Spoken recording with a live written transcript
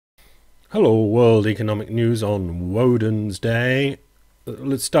Hello, World Economic News on Woden's Day.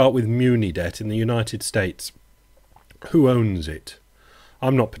 Let's start with Muni debt in the United States. Who owns it?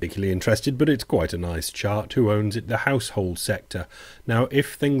 I'm not particularly interested, but it's quite a nice chart. Who owns it? The household sector. Now,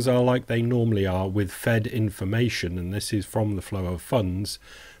 if things are like they normally are with Fed information, and this is from the flow of funds,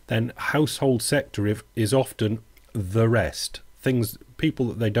 then household sector is often the rest. People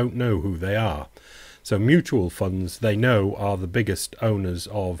that they don't know who they are. So mutual funds, they know, are the biggest owners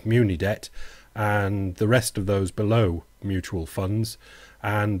of muni debt, and the rest of those below mutual funds,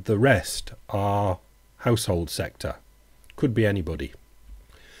 and the rest are household sector. Could be anybody.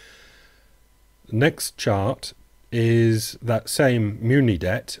 The next chart is that same muni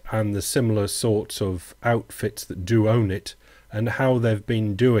debt and the similar sorts of outfits that do own it, and how they've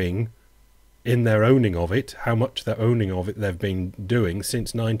been doing in their owning of it, how much their owning of it they've been doing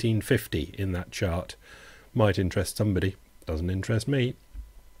since 1950 in that chart. Might interest somebody, doesn't interest me.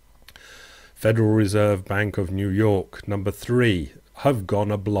 Federal Reserve Bank of New York, number 3, have gone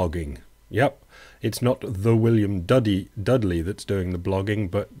a blogging. Yep, it's not the William Dudley that's doing the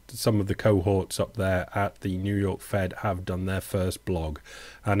blogging, but some of the cohorts up there at the New York Fed have done their first blog,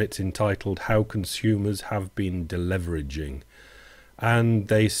 and it's entitled How Consumers Have Been Deleveraging. And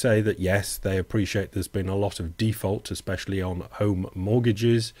they say that yes, they appreciate there's been a lot of default, especially on home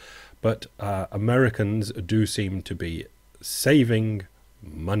mortgages, but Americans do seem to be saving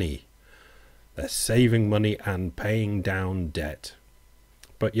money. They're saving money and paying down debt.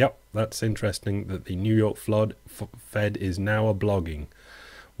 But yep, that's interesting that the New York Fed is now a blogging.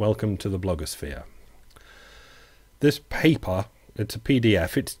 Welcome to the blogosphere. This paper, it's a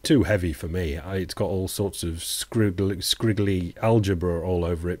PDF. It's too heavy for me. It's got all sorts of scriggly algebra all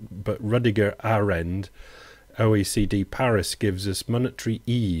over it. But Rudiger Arend, OECD Paris, gives us monetary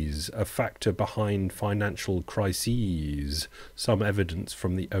ease, a factor behind financial crises. Some evidence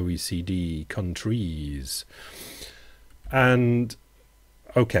from the OECD countries. And,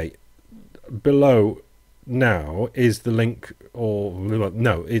 okay, below now is the link, or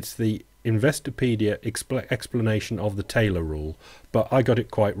no, it's the Investopedia explanation of the Taylor rule, but I got it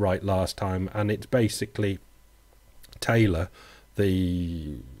quite right last time, and it's basically Taylor,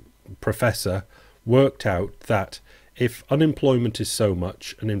 the professor, worked out that if unemployment is so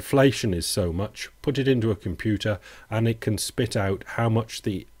much and inflation is so much, put it into a computer and it can spit out how much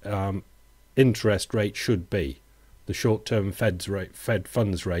the interest rate should be, the short-term Fed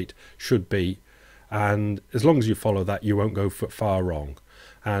funds rate should be, and as long as you follow that, you won't go far wrong.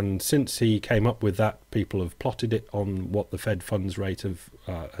 And since he came up with that, people have plotted it on what the Fed funds rate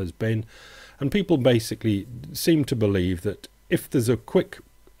has been. And people basically seem to believe that if there's a quick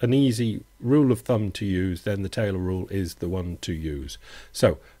and easy rule of thumb to use, then the Taylor rule is the one to use.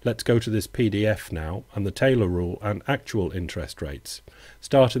 So let's go to this PDF now, and the Taylor rule and actual interest rates.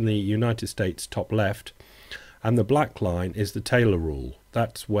 Start in the United States top left, and the black line is the Taylor rule.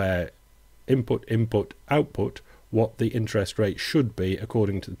 That's where input, output, what the interest rate should be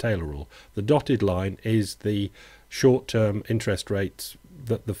according to the Taylor rule. The dotted line is the short-term interest rates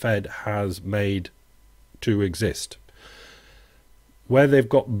that the Fed has made to exist. Where they've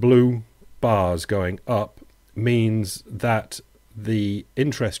got blue bars going up means that the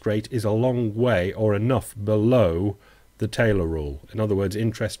interest rate is a long way or enough below the Taylor rule. In other words,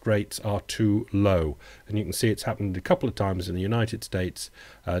 interest rates are too low. And you can see it's happened a couple of times in the United States,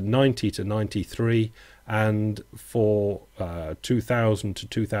 90 to 93, and for 2000 to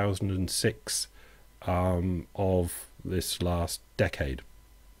 2006 of this last decade.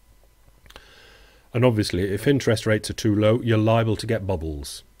 And obviously, if interest rates are too low, you're liable to get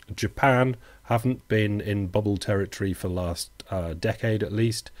bubbles. Japan haven't been in bubble territory for the last decade at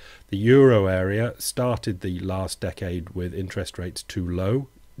least. The euro area started the last decade with interest rates too low,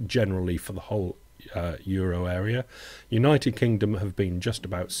 generally for the whole euro area. United Kingdom have been just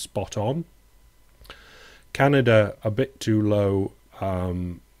about spot on. Canada a bit too low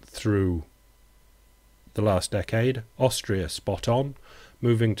through the last decade. Austria spot on.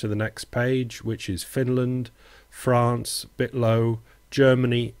 Moving to the next page, which is Finland. France bit low.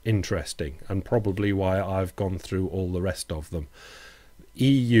 Germany interesting, and probably why I've gone through all the rest of them.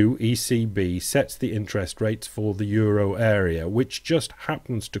 EU ECB sets the interest rates for the euro area, which just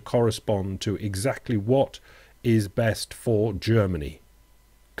happens to correspond to exactly what is best for Germany,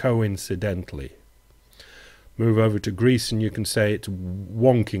 coincidentally. Move over to Greece and you can say it's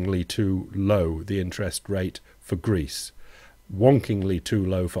wonkingly too low, the interest rate for Greece. Wonkingly too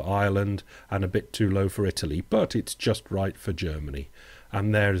low for Ireland and a bit too low for Italy, but it's just right for Germany.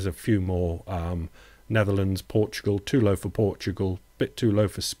 And there's a few more, Netherlands, Portugal, too low for Portugal, bit too low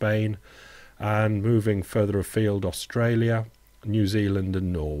for Spain, and moving further afield, Australia, New Zealand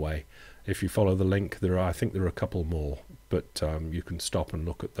and Norway. If you follow the link, I think there are a couple more, but you can stop and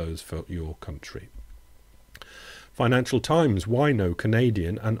look at those for your country. Financial Times, why no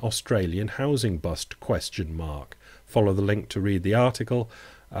Canadian and Australian housing bust? ? Follow the link to read the article.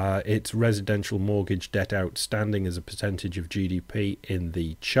 It's residential mortgage debt outstanding as a percentage of GDP in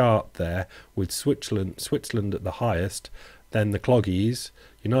the chart there, with Switzerland at the highest, then the cloggies,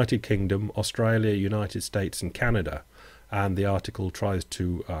 United Kingdom, Australia, United States and Canada. And the article tries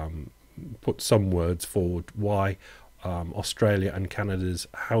to put some words forward why Australia and Canada's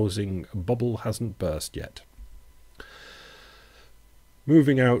housing bubble hasn't burst yet.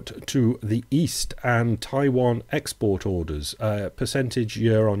 Moving out to the east, and Taiwan export orders, percentage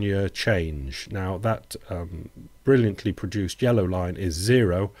year-on-year change. Now that brilliantly produced yellow line is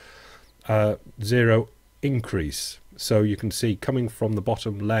zero increase. So you can see coming from the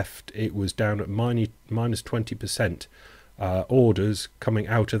bottom left, it was down at minus 20%. Orders coming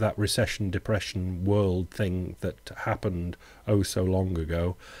out of that recession, depression world thing that happened oh so long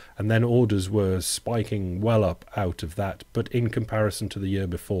ago, and then orders were spiking well up out of that, but in comparison to the year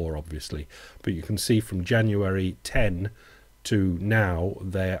before, obviously. But you can see from January 10 to now,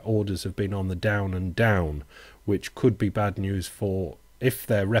 their orders have been on the down and down, which could be bad news for if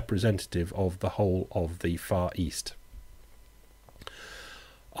they're representative of the whole of the Far East.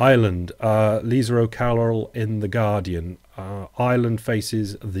 Ireland, Lisa O'Carroll in The Guardian. Ireland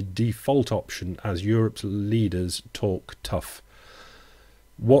faces the default option as Europe's leaders talk tough.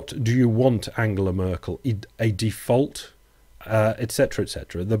 What do you want, Angela Merkel? A default? Etc.,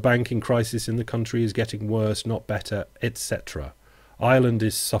 etc. The banking crisis in the country is getting worse, not better, etc. Ireland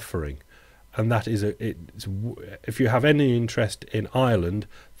is suffering. And that is if you have any interest in Ireland,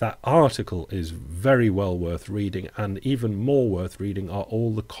 that article is very well worth reading, and even more worth reading are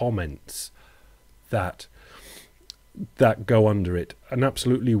all the comments that go under it. An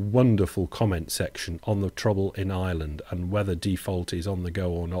absolutely wonderful comment section on the trouble in Ireland and whether default is on the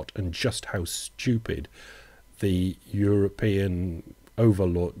go or not, and just how stupid the European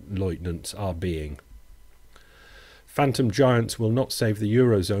overlieutenants are being. Phantom Giants will not save the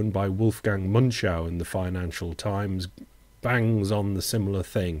Eurozone by Wolfgang Munchau in the Financial Times bangs on the similar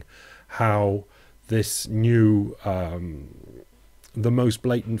thing, how this new, the most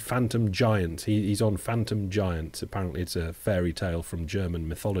blatant Phantom Giant, he's on Phantom Giants, apparently it's a fairy tale from German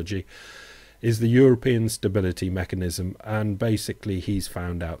mythology, is the European Stability Mechanism, and basically he's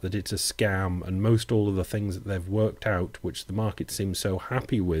found out that it's a scam, and most all of the things that they've worked out, which the market seems so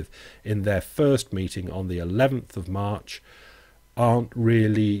happy with in their first meeting on the 11th of March, aren't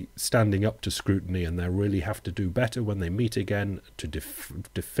really standing up to scrutiny, and they really have to do better when they meet again to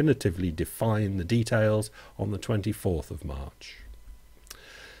definitively define the details on the 24th of March.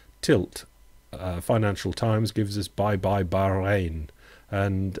 Tilt, Financial Times gives us bye-bye Bahrain,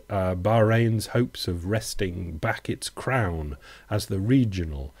 and Bahrain's hopes of wresting back its crown as the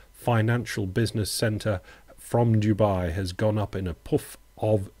regional financial business centre from Dubai has gone up in a puff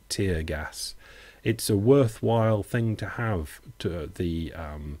of tear gas. It's a worthwhile thing to have to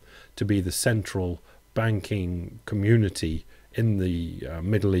be the central banking community in the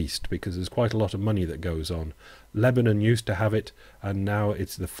Middle East, because there's quite a lot of money that goes on. Lebanon used to have it, and now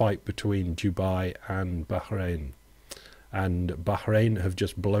it's the fight between Dubai and Bahrain. And Bahrain have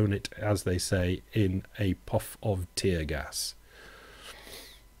just blown it, as they say, in a puff of tear gas.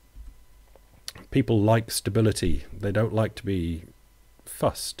 People like stability. They don't like to be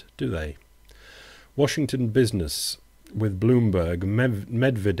fussed, do they? Washington Business with Bloomberg.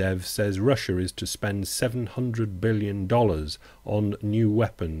 Medvedev says Russia is to spend $700 billion on new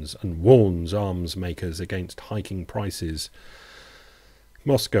weapons and warns arms makers against hiking prices.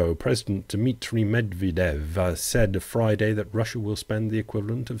 Moscow, President Dmitry Medvedev said Friday that Russia will spend the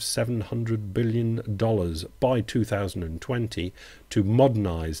equivalent of $700 billion by 2020 to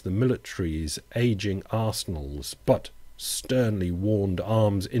modernize the military's aging arsenals, but sternly warned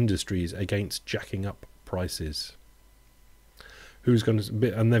arms industries against jacking up prices. Who's going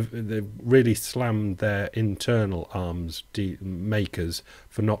to? And they've really slammed their internal arms makers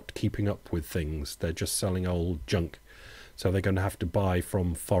for not keeping up with things. They're just selling old junk. So they're going to have to buy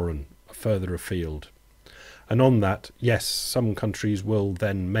from foreign, further afield. And on that, yes, some countries will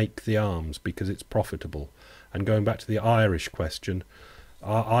then make the arms because it's profitable. And going back to the Irish question,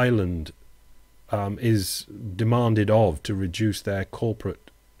 Ireland is demanded of to reduce their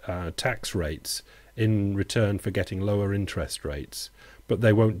corporate tax rates in return for getting lower interest rates. But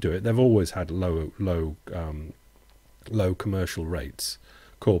they won't do it. They've always had low commercial rates,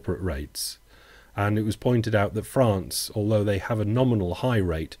 corporate rates. And it was pointed out that France, although they have a nominal high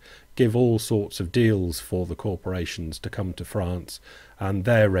rate, give all sorts of deals for the corporations to come to France, and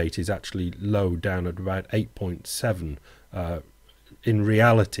their rate is actually low, down at about 8.7 in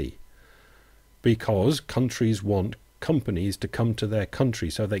reality, because countries want companies to come to their country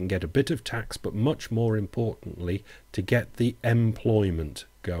so they can get a bit of tax, but much more importantly, to get the employment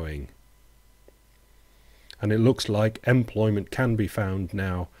going. And it looks like employment can be found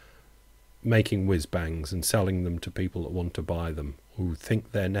now making whiz-bangs and selling them to people that want to buy them, who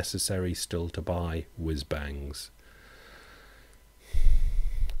think they're necessary still to buy whiz-bangs.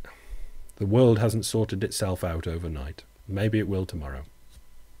 The world hasn't sorted itself out overnight. Maybe it will tomorrow.